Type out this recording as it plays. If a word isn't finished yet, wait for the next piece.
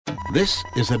This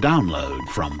is a download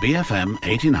from BFM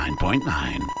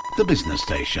 89.9, the business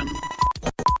station.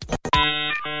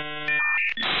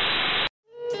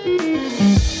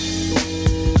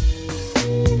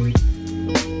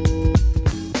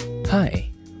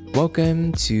 Hi,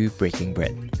 welcome to Breaking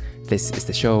Bread. This is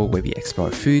the show where we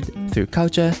explore food through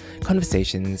culture,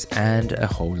 conversations, and a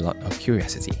whole lot of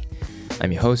curiosity.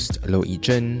 I'm your host, Lo Yi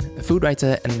Jun, a food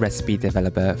writer and recipe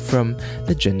developer from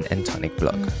the Jun and Tonic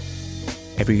blog.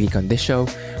 Every week on this show,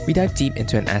 we dive deep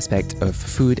into an aspect of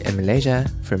food in Malaysia,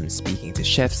 from speaking to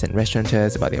chefs and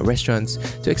restaurateurs about their restaurants,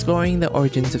 to exploring the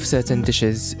origins of certain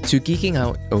dishes, to geeking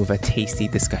out over tasty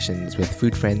discussions with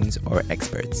food friends or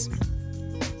experts.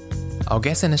 Our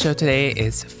guest on the show today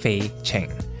is Fei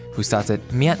Cheng, who started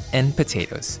Miat and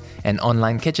Potatoes, an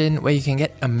online kitchen where you can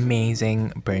get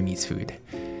amazing Burmese food.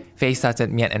 Fei started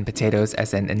Miat and Potatoes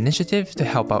as an initiative to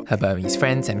help out her Burmese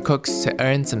friends and cooks to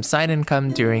earn some side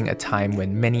income during a time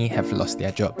when many have lost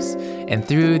their jobs. And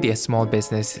through their small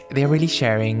business, they're really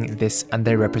sharing this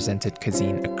underrepresented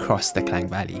cuisine across the Klang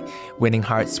Valley, winning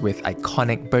hearts with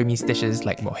iconic Burmese dishes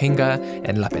like mohinga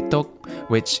and lapetok,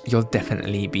 which you'll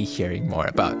definitely be hearing more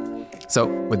about. So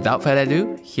without further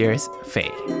ado, here's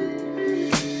Fei.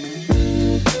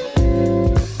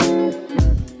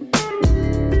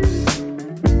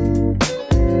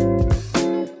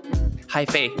 Hi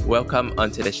Fei, welcome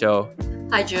onto the show.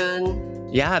 Hi Jun.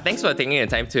 Yeah, thanks for taking the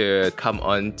time to come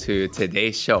on to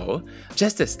today's show.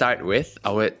 Just to start with,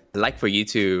 I would like for you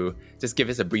to just give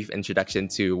us a brief introduction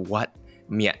to what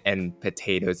Miat and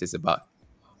Potatoes is about.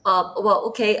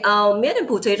 Miat and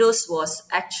Potatoes was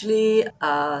actually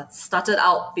started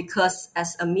out because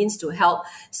as a means to help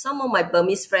some of my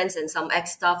Burmese friends and some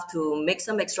ex-staff to make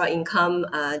some extra income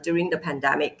during the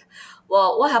pandemic.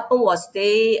 Well, what happened was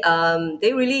they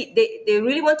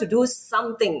really want to do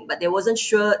something, but they were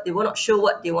not sure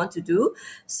what they want to do.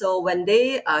 So when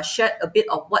they shared a bit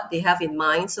of what they have in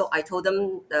mind, so I told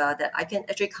them that I can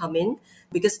actually come in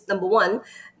because number one,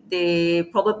 they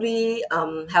probably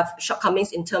have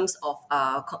shortcomings in terms of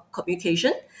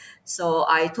communication. So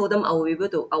I told them I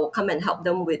will come and help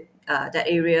them with that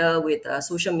area, with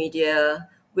social media,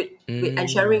 and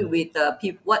sharing with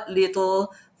what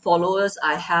little followers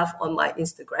I have on my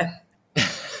Instagram.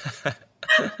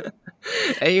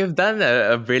 And you've done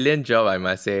a brilliant job, I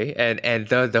must say. And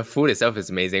the food itself is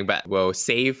amazing, but we'll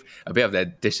save a bit of the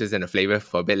dishes and the flavor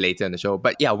for a bit later in the show.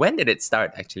 But yeah, when did it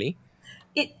start actually?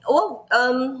 It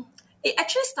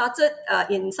actually started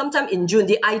sometime in June.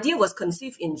 The idea was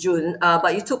conceived in June,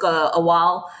 but it took a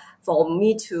while for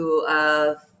me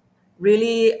to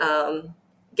really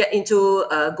get into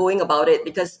going about it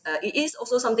because it is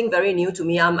also something very new to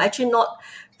me. I'm actually not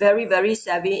very, very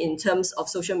savvy in terms of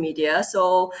social media.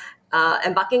 So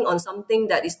embarking on something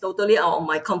that is totally out of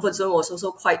my comfort zone was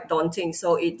also quite daunting.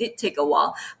 So it did take a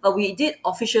while, but we did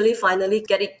officially finally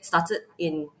get it started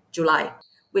in July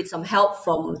with some help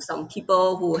from some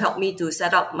people who helped me to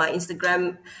set up my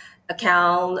Instagram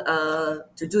account,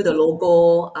 to do the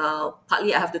logo.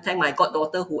 Partly I have to thank my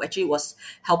goddaughter who actually was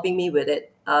helping me with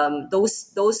it.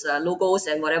 Those logos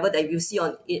and whatever that you see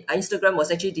on Instagram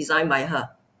was actually designed by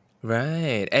her.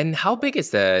 Right. And how big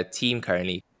is the team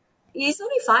currently? It's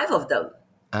only 5 of them.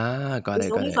 Got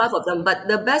it. Only 5 of them, but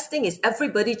the best thing is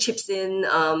everybody chips in.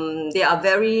 They are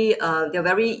very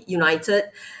united.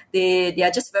 They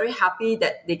are just very happy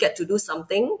that they get to do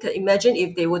something. Can imagine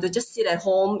if they were to just sit at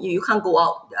home, you can't go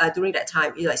out during that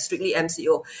time. It's like strictly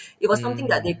MCO. It was something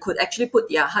that they could actually put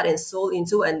their heart and soul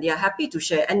into, and they are happy to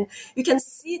share. And you can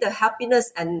see the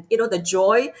happiness and the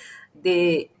joy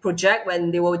they project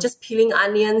when they were just peeling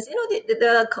onions.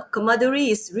 The camaraderie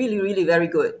is really, really very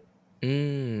good.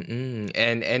 And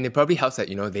it probably helps that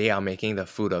they are making the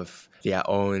food of their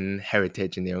own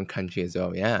heritage in their own country as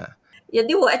well. Yeah,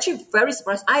 they were actually very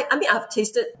surprised. I mean, I've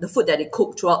tasted the food that they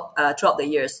cooked throughout the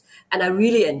years, and I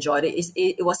really enjoyed it.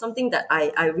 It was something that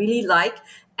I really like,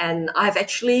 and I've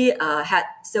actually had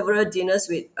several dinners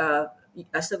with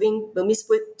serving Burmese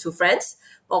food to friends,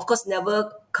 but of course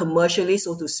never commercially,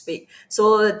 so to speak.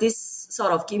 So this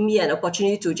sort of gave me an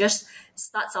opportunity to just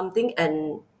start something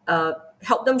and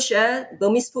help them share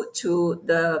Burmese food to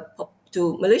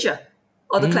Malaysia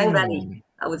or the Klang Valley,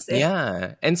 I would say.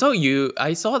 Yeah. And so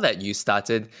I saw that you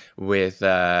started with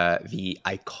the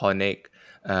iconic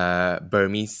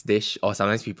Burmese dish, or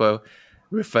sometimes people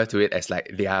refer to it as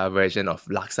like their version of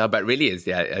laksa, but really it's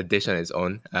a dish on its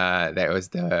own. That was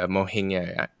the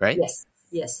mohinga, right?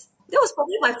 Yes. that was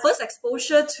probably my first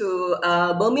exposure to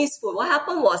Burmese food. What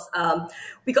happened was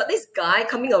we got this guy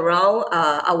coming around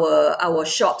our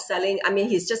shop selling. I mean,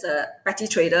 he's just a petty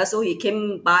trader, so he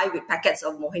came by with packets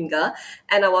of mohinga,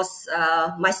 and I was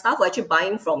my staff were actually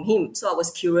buying from him. So I was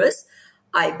curious.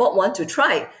 I bought one to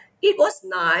try. It was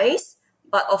nice,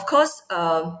 but of course,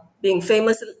 being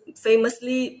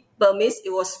famously Burmese, it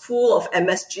was full of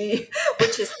MSG,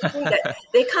 which is something that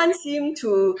they can't seem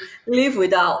to live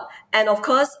without. And of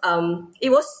course,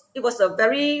 it was a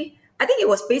very, I think it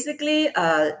was basically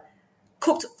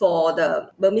cooked for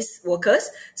the Burmese workers,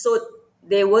 so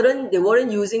they weren't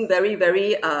using very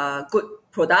good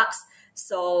products.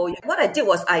 So what I did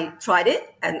was I tried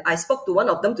it and I spoke to one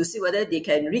of them to see whether they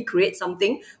can recreate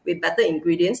something with better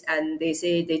ingredients, and they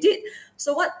say they did.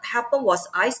 So what happened was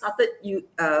I started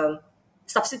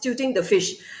substituting the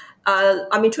fish.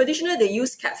 I mean, traditionally they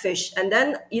use catfish, and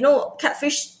then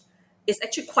catfish is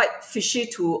actually quite fishy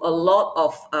to a lot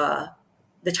of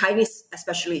the Chinese,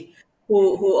 especially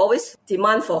who always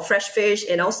demand for fresh fish,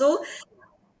 and also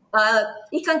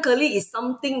ikan curry is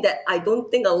something that I don't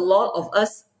think a lot of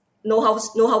us know how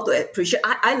to appreciate.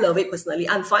 I love it personally.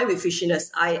 I'm fine with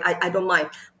fishiness. I don't mind,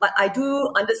 but I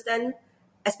do understand,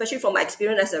 especially from my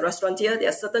experience as a restaurateur, there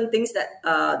are certain things that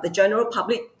the general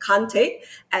public can't take,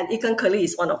 and ikan curry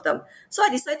is one of them. So I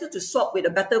decided to swap with a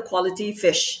better quality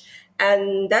fish.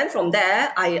 And then from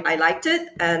there, I liked it,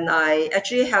 and I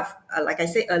actually have, like I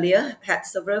said earlier, had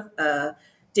several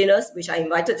dinners which I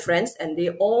invited friends, and they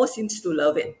all seemed to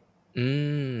love it.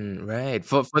 Right.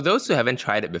 For those who haven't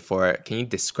tried it before, can you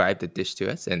describe the dish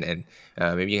to us, and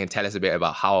maybe you can tell us a bit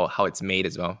about how it's made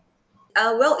as well?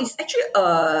 Well, it's actually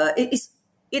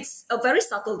it's a very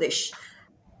subtle dish,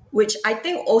 which I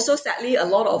think also sadly a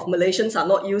lot of Malaysians are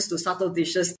not used to subtle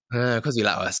dishes. Because we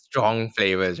like our strong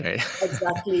flavors, right?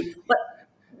 Exactly. But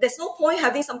there's no point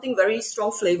having something very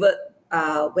strong flavored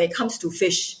when it comes to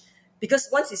fish, because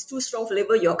once it's too strong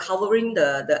flavor, you're covering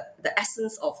the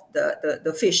essence of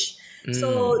the fish.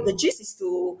 So the gist is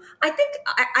to, I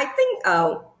think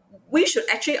we should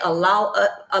actually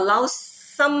allow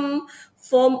some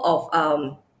form of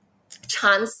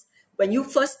chance when you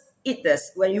first eat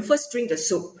this, when you first drink the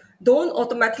soup. Don't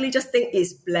automatically just think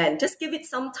it's bland. Just give it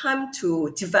some time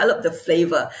to develop the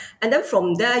flavor. And then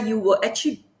from there, you will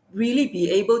actually really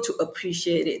be able to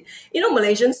appreciate it.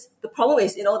 Malaysians, the problem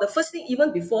is, the first thing,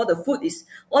 even before the food is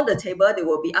on the table, they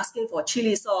will be asking for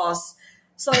chili sauce,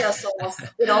 soya sauce.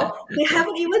 They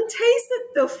haven't even tasted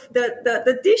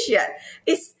the dish yet.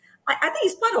 I think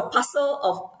it's part of parcel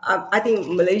of I think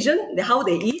Malaysian, how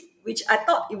they eat, which I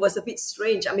thought it was a bit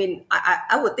strange. I mean,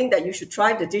 I would think that you should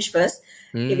try the dish first.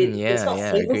 If it's not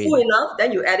flavorful enough,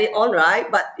 then you add it on, right?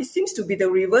 But it seems to be the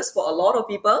reverse for a lot of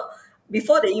people.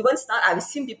 Before they even start, I've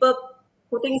seen people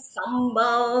putting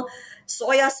sambal,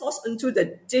 soya sauce into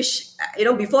the dish,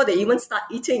 before they even start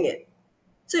eating it.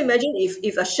 So imagine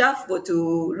if a chef were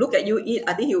to look at you eat,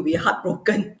 I think he will be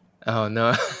heartbroken. Oh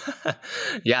no.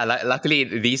 Yeah, luckily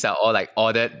these are all like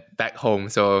ordered back home,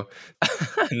 so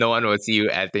no one will see you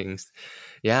add things.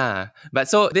 Yeah. But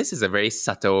so this is a very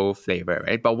subtle flavor,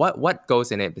 right? But what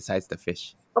goes in it besides the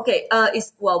fish? Okay,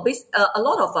 it's a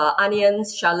lot of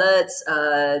onions, shallots,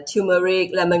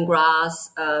 turmeric, lemongrass,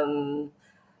 and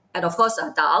of course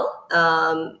dal.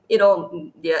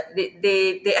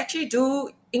 They actually do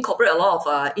incorporate a lot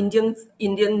of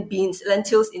Indian beans,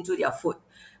 lentils into their food.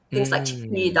 Things like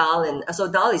chickpea, dal, and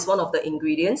so dal is one of the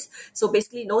ingredients. So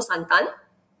basically, no santan,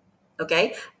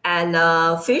 okay, and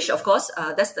fish, of course.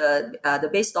 That's the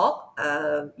base stock.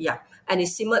 And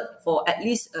it's simmered for at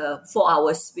least 4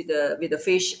 hours with the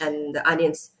fish and the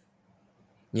onions.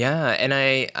 Yeah, and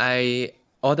I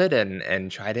ordered and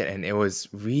tried it, and it was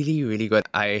really, really good.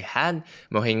 I had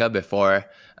mohinga before,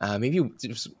 maybe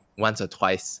just once or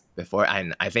twice before,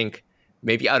 and I think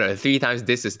maybe out of the 3 times,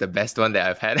 this is the best one that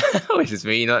I've had, which is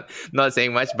really not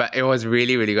saying much, but it was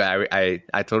really, really good.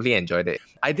 I totally enjoyed it.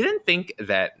 I didn't think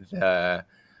that the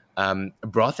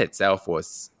broth itself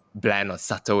was bland or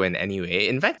subtle in any way.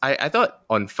 In fact, I thought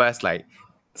on first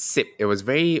sip, it was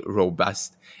very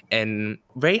robust and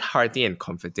very hearty and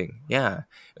comforting. Yeah,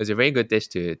 it was a very good dish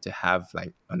to have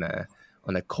on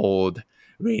a cold,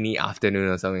 rainy afternoon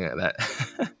or something like that.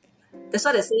 That's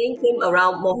why the saying came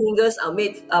around, mohingas are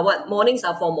made, mornings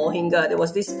are for mohinga. There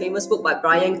was this famous book by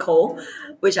Brian Cole,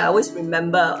 which I always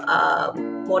remember,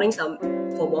 mornings are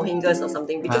for mohingas or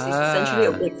something, because it's essentially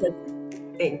a breakfast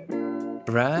thing.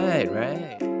 Right.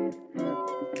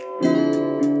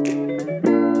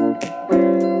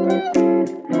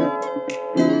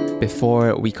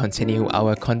 Before we continue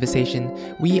our conversation,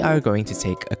 we are going to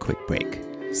take a quick break.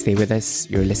 Stay with us.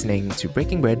 You're listening to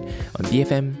Breaking Bread on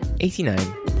BFM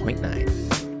 89.9.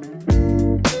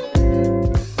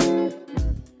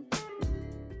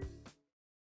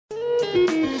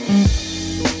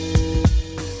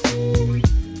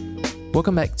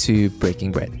 Welcome back to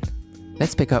Breaking Bread.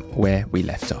 Let's pick up where we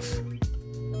left off.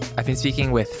 I've been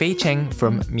speaking with Fei Cheng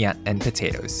from Miat and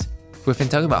Potatoes. We've been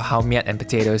talking about how Miat and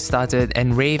Potatoes started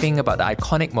and raving about the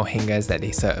iconic mohingas that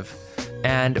they serve.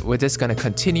 And we're just going to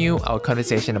continue our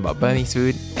conversation about Burmese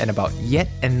food and about yet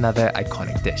another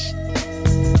iconic dish.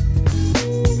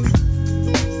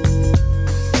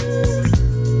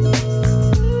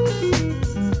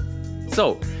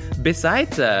 So,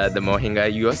 besides the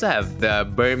mohinga, you also have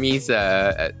the Burmese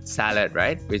salad,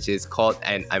 right? Which is called,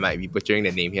 and I might be butchering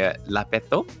the name here,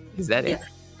 lapeto. Is that it?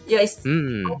 Yeah, I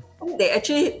think they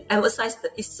actually emphasize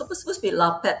that it's supposed to be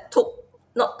lapetok,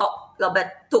 not tok,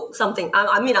 lapetok something.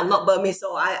 I mean, I'm not Burmese,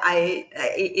 so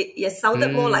it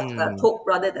sounded more like tok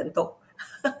rather than tok.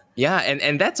 Yeah,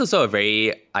 and that's also a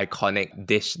very iconic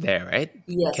dish there, right?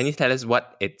 Yes. Can you tell us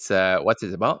what it's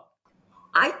about?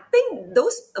 I think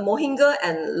those mohinga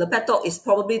and lepetok is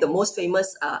probably the most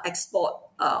famous export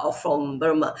from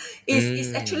Burma.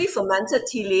 It's actually fermented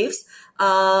tea leaves.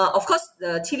 Of course,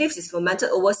 the tea leaves is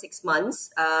fermented over 6 months,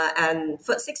 and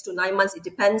for 6 to 9 months, it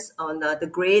depends on the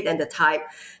grade and the type.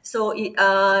 So we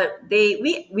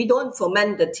don't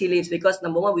ferment the tea leaves because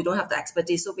number one, we don't have the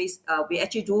expertise. So we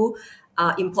actually do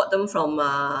import them from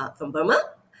Burma.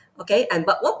 Okay,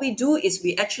 but what we do is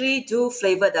we actually do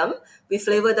flavor them. We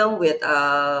flavor them with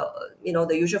the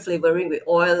usual flavoring with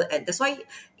oil, and that's why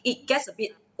it gets a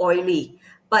bit oily.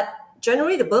 But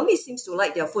generally, the Burmese seems to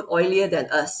like their food oilier than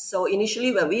us. So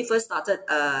initially, when we first started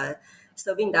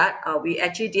serving that, we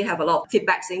actually did have a lot of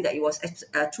feedback saying that it was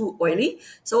too oily.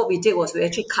 So what we did was we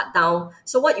actually cut down.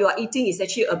 So what you are eating is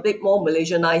actually a bit more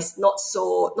Malaysianized, not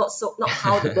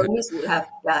how the Burmese would have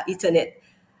eaten it.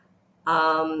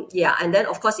 And then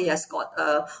of course it has got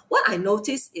what I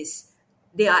noticed is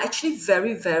they are actually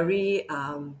very, very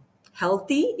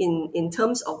healthy in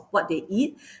terms of what they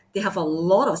eat. They have a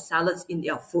lot of salads in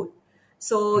their food.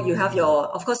 So you have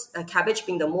of course, cabbage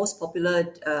being the most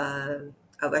popular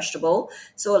vegetable.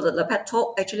 So the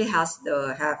lepetok actually have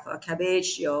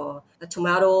cabbage, your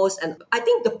tomatoes, and I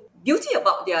think the beauty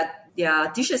about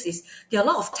their dishes is there are a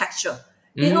lot of texture.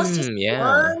 It's not just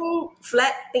one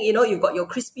flat thing, you've got your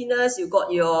crispiness, you've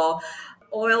got your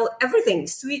oil, everything,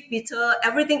 sweet, bitter,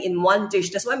 everything in one dish.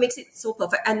 That's what makes it so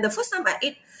perfect. And the first time I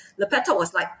ate lepetok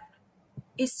was like,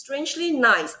 it's strangely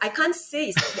nice. I can't say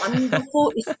it's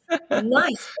wonderful, it's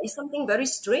nice. It's something very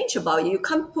strange about it. You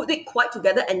can't put it quite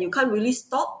together and you can't really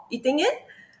stop eating it.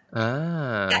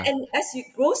 And as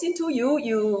it grows into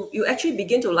you actually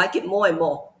begin to like it more and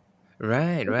more.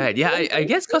 Right. Yeah, I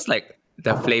guess because like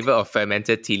the flavor of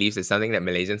fermented tea leaves is something that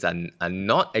Malaysians are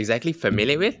not exactly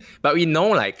familiar with, but we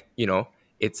know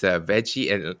it's a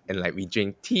veggie and like we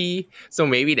drink tea, so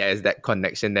maybe there's that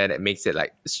connection there that makes it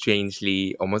like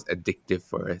strangely almost addictive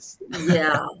for us.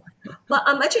 Yeah, but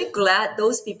I'm actually glad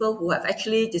those people who have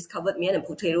actually discovered Miat and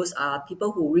Potatoes are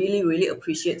people who really, really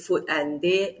appreciate food and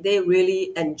they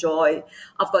really enjoy.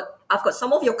 I've got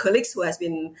some of your colleagues who has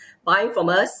been buying from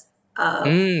us.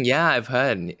 Yeah, I've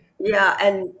heard. Yeah,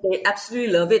 and they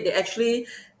absolutely love it. They actually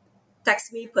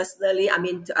text me personally.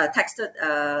 WhatsApp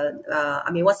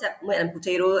Miat and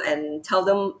Potato and tell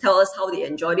us how they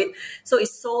enjoyed it. So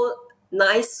it's so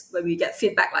nice when we get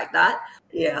feedback like that.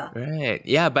 Yeah. Right.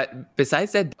 Yeah, but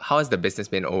besides that, how has the business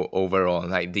been overall?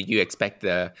 Like, did you expect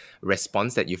the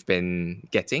response that you've been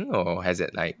getting, or has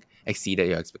it like exceeded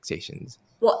your expectations?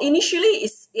 Well, initially,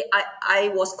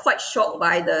 I was quite shocked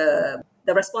by the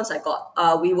response I got.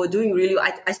 We were doing really well.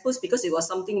 I suppose because it was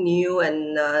something new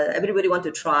and everybody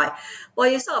wanted to try.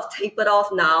 Well, it's sort of tapered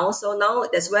off now. So now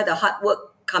that's where the hard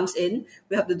work comes in.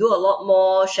 We have to do a lot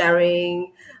more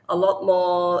sharing, a lot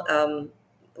more,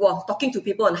 talking to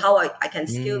people on how I can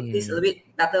scale this a little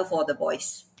bit better for the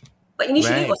boys. But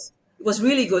initially, it was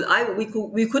really good.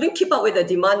 We couldn't keep up with the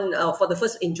demand for the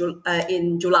first in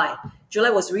July. July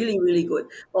was really, really good.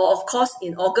 Well, of course,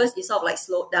 in August, it sort of like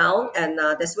slowed down, and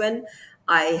that's when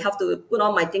I have to put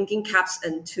on my thinking caps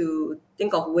and to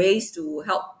think of ways to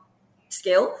help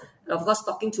scale. And of course,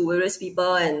 talking to various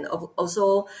people and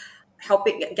also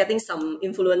getting some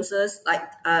influencers like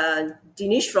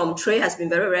Dinesh from Trey has been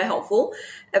very, very helpful.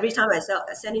 Every time I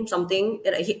send him something,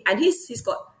 and he's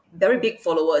got very big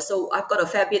followers. So I've got a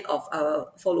fair bit of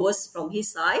followers from his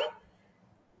side.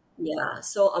 Yeah,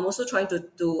 so I'm also trying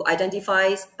to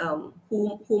identify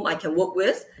whom I can work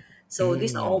with. So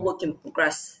these are all work in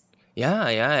progress. Yeah,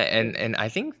 and I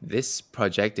think this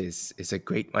project is a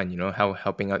great one. How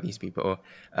helping out these people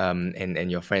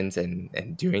and your friends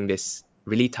and during this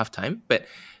really tough time. But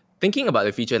Thinking about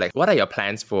the future, like what are your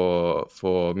plans for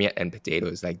Miat and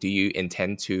Potatoes? Like, do you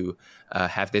intend to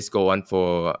have this go on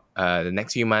for the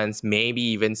next few months? Maybe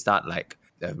even start like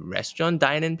a restaurant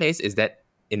dine-in place? Is that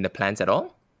in the plans at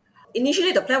all?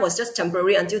 Initially, the plan was just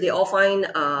temporary until they all find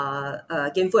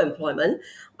gainful employment,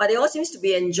 but they all seems to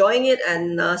be enjoying it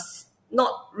and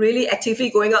not really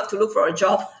actively going out to look for a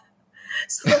job.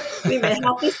 So we may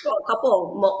have this for a couple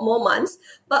of more months,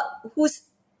 but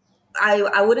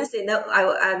I wouldn't say no.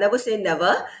 I never say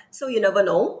never. So you never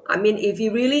know. I mean, if he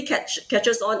really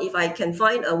catches on, if I can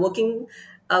find a working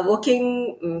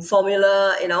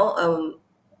formula,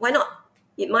 why not?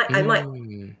 I might,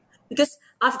 because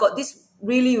I've got this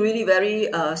really, really very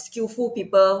skillful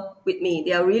people with me.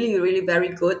 They are really, really very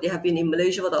good. They have been in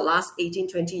Malaysia for the last 18,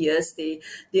 20 years. They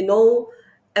know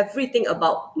everything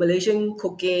about Malaysian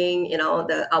cooking,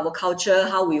 our culture,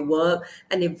 how we work,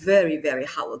 and they're very, very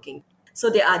hardworking. So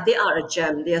they are a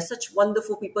gem. They are such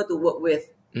wonderful people to work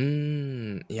with.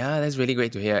 Yeah, that's really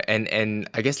great to hear. And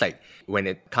I guess like when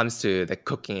it comes to the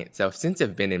cooking itself, since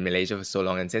they've been in Malaysia for so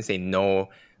long and since they know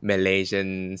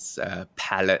Malaysians'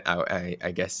 palate,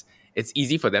 I guess it's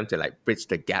easy for them to like bridge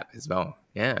the gap as well.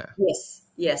 Yeah.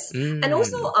 Yes. And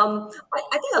also, I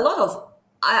think a lot of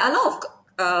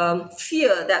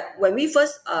fear that when we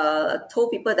first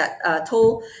told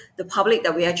the public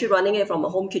that we're actually running it from a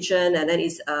home kitchen and then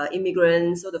it's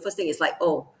immigrants. So the first thing is like,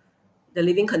 oh, the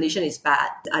living condition is bad.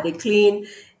 Are they clean?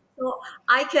 So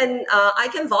I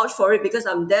can vouch for it because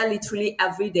I'm there literally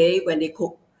every day when they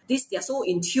cook. They're so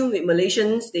in tune with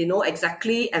Malaysians. They know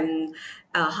exactly and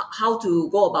how to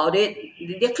go about it.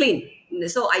 They're clean.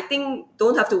 So I think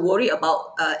don't have to worry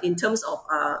about in terms of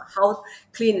how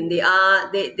clean they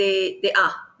are. They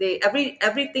are.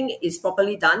 Everything is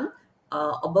properly done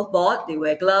above board. They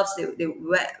wear gloves.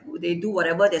 They do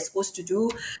whatever they're supposed to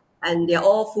do, and they're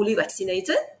all fully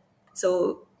vaccinated.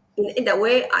 So in that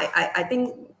way, I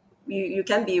think you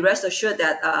can be rest assured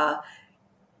that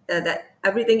that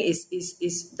everything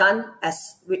is done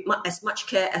with as much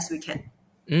care as we can.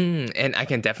 And I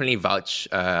can definitely vouch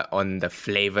on the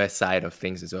flavor side of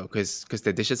things as well, because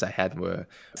the dishes I had were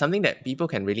something that people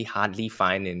can really hardly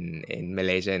find in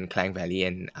Malaysia and Klang Valley,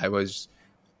 and I was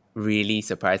really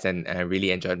surprised and I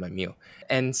really enjoyed my meal.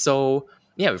 And so,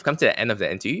 yeah, we've come to the end of the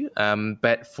interview.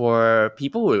 But for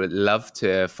people who would love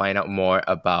to find out more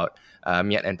about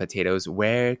Miat and Potatoes,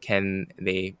 where can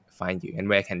they find you and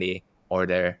where can they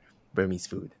order Burmese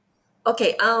food?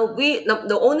 Okay,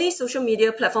 the only social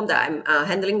media platform that I'm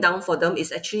handling down for them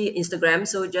is actually Instagram.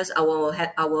 So just our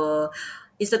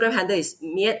Instagram handle is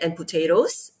Miat and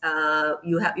Potatoes.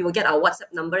 You will get our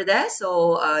WhatsApp number there.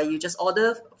 So you just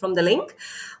order from the link.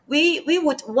 We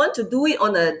would want to do it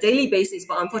on a daily basis,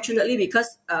 but unfortunately,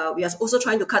 because we are also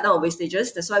trying to cut down on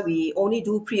wastages, that's why we only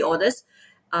do pre-orders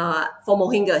for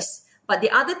mohingas. But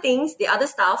the other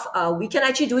stuff, we can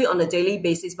actually do it on a daily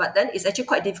basis. But then it's actually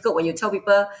quite difficult when you tell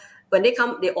people, when they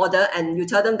come, they order, and you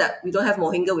tell them that we don't have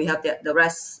mohinga, we have the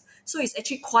rest. So it's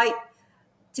actually quite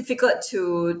difficult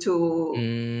to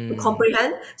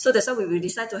comprehend. So that's why we will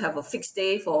decide to have a fixed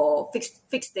day for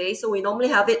fixed day. So we normally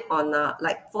have it on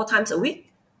like 4 times a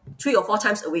week, 3 or 4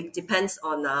 times a week, depends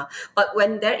on. But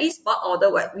when there is bulk order,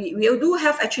 we do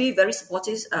have actually very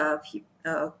supportive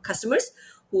customers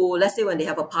who, let's say when they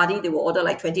have a party, they will order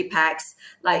like 20 packs.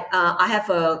 Like I have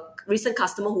a recent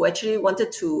customer who actually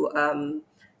wanted to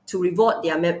reward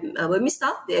their Burmese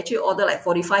staff. They actually order like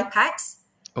 45 packs.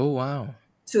 Oh, wow.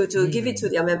 To give it to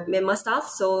their Myanmar staff.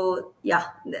 So yeah,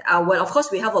 well, of course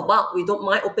we have a bulk. We don't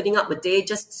mind opening up a day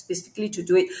just specifically to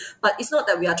do it. But it's not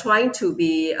that we are trying to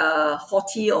be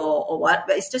haughty or what,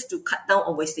 but it's just to cut down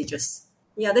on wastages.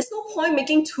 Yeah, there's no point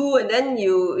making 2 and then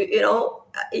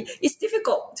it's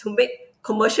difficult to make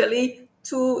commercially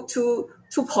two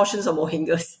portions of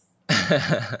mohingas.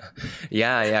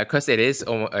 yeah, because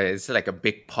it's like a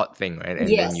big pot thing, right? And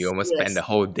then you almost spend the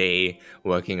whole day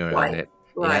working around it.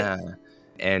 Right. Yeah.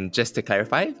 And just to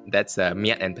clarify, that's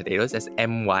Miat and Potatoes. That's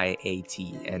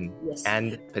MYAT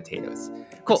and Potatoes.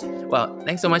 Cool. Well,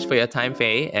 thanks so much for your time,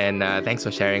 Faye, and thanks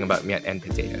for sharing about Miat and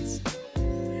Potatoes.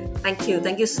 Thank you.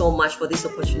 Thank you so much for this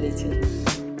opportunity.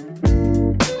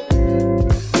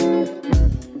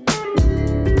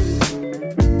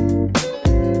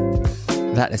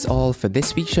 That is all for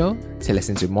this week's show. To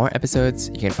listen to more episodes,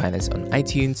 you can find us on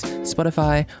iTunes,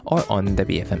 Spotify, or on the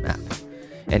BFM app.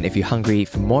 And if you're hungry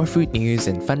for more food news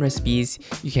and fun recipes,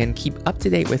 you can keep up to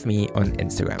date with me on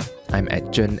Instagram. I'm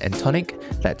at Jun&Tonic,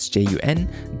 that's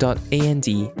JUN.AND.TONIC.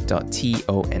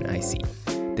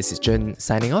 This is Jun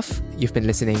signing off. You've been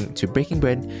listening to Breaking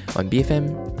Bread on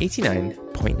BFM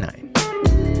 89.9.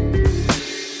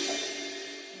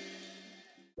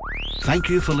 Thank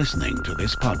you for listening to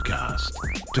this podcast.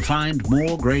 To find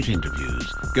more great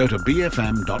interviews, go to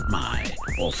bfm.my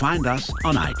or find us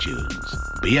on iTunes.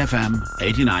 BFM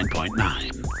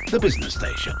 89.9, the business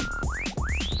station.